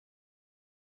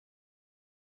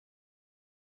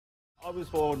I was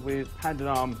born with hand and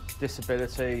arm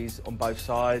disabilities on both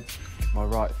sides. My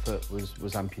right foot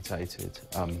was amputated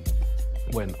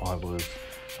when I was,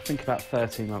 I think, about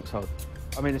 13 months old.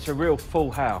 I mean, it's a real full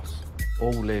house,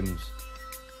 all limbs.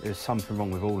 There's something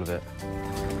wrong with all of it.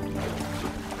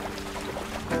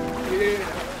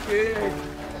 Yeah.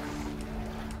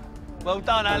 Well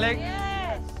done, Alex.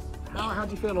 Yes. How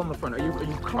do you feel on the front? Are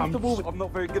you comfortable? I'm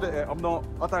not very good at it. I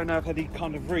don't have any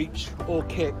kind of reach or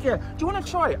kick. Yeah. Do you want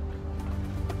to try it?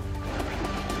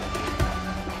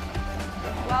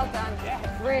 Well done.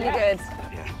 Yeah. Really good.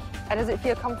 Yeah. And does it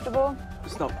feel comfortable?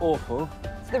 It's not awful.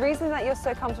 So the reason that you're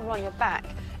so comfortable on your back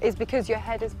is because your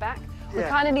head is back. We Yeah.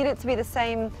 kind of need it to be the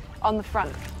same on the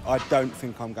front. I don't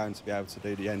think I'm going to be able to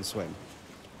do the end swing.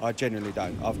 I genuinely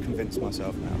don't. I've convinced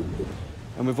myself now.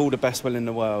 And with all the best will in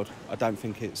the world, I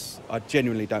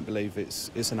genuinely don't believe it's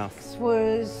enough. Alex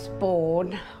was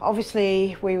born.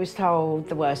 Obviously, we was told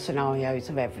the worst scenarios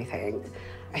of everything.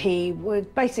 He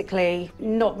would basically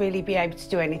not really be able to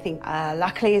do anything.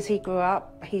 Luckily, as he grew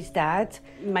up, his dad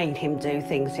made him do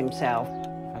things himself.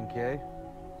 Thank you.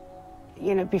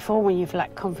 You know, before, when you've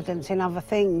lacked confidence in other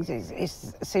things, it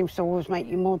seems to always make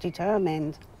you more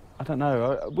determined. I don't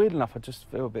know. Weird enough, I just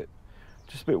feel a bit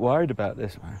worried about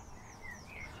this, man.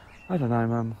 I don't know,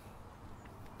 Mum.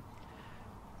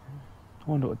 I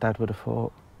wonder what Dad would have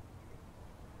thought.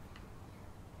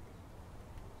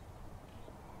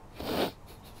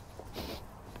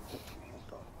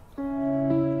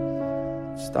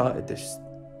 Started this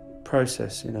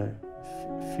process, you know,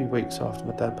 a few weeks after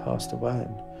my dad passed away,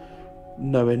 and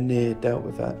nowhere near dealt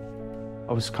with that.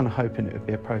 I was kind of hoping it would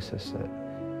be a process that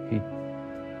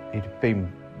he'd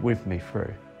been with me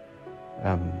through.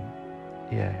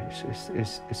 Yeah,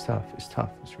 it's tough. It's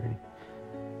tough. It's really.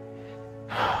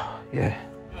 Yeah.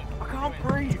 I can't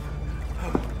breathe.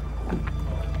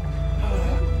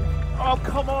 Oh,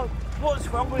 come on. What's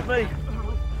wrong with me?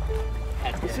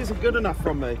 This isn't good enough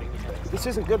from me. This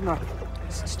isn't good enough.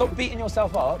 Stop beating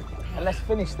yourself up and let's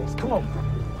finish this. Come on.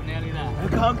 We're nearly there. I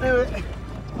can't do it.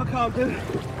 I can't do it.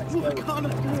 Why can't I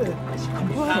do it? You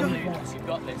can do this. You've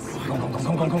got this.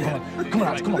 Come on,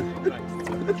 Alex, come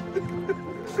on.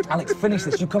 Alex, finish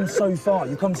this. You've come so far.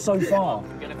 You've come so far.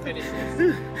 We're going to finish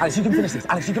this. Alex, you can finish this.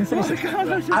 Alex, you can finish this.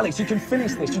 Alex, you can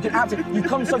finish this. You can absolutely. You've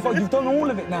come so far. You've done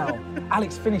all of it now.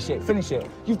 Alex, finish it. Finish it.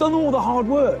 You've done all the hard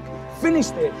work. Finish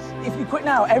this. If you quit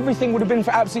now, everything would have been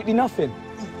for absolutely nothing.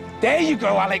 There you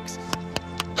go, Alex.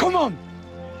 Come on.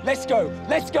 Let's go.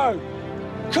 Let's go.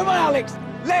 Come on, Alex.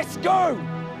 Let's go.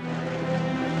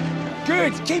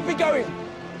 Good. Keep it going.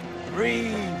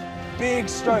 Breathe. Big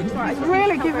strokes. Right, he's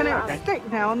really giving it a stick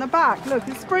now on the back. Look,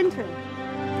 he's sprinting.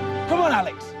 Come on,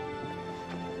 Alex.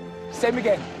 Same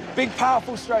again. Big,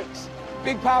 powerful strokes.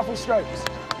 Big, powerful strokes.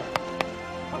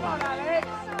 Come on, Alex.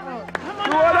 Come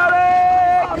on,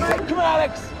 Alex. Come on,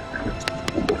 Alex.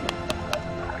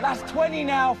 Last 20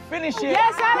 now. Finish it.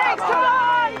 Yes, Alex, come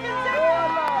on. You can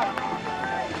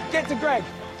do it. Get to Greg.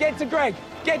 Get to Greg.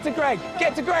 Get to Greg.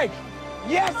 Get to Greg.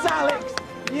 Yes, Alex.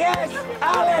 Yes,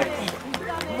 Alex.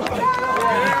 You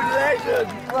legend.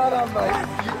 Well done, mate.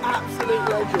 You absolute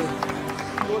legend.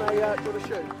 You want a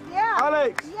shoot? Yeah.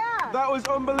 Alex. Yeah. That was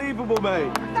unbelievable,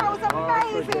 mate. That was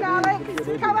amazing,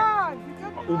 Alex. Come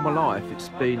on. All my life, it's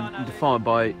been defined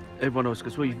by everyone else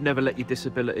because, well, you've never let your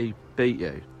disability beat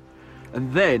you.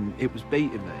 And then it was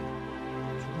beating me.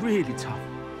 It was really tough.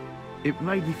 It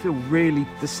made me feel really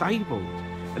disabled.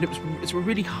 And it's a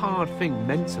really hard thing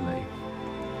mentally.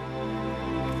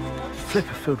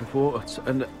 Flipper filled with water,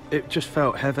 and it just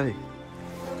felt heavy.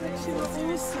 She was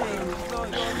awesome.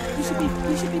 You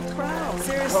should be proud.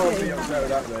 Seriously. Can't be upset with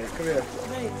that, mate. Come here.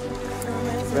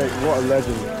 Mate, what a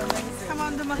legend. Come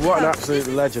under my What an cup. absolute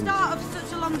legend. This is the start of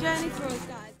such a long journey for us,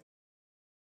 guys.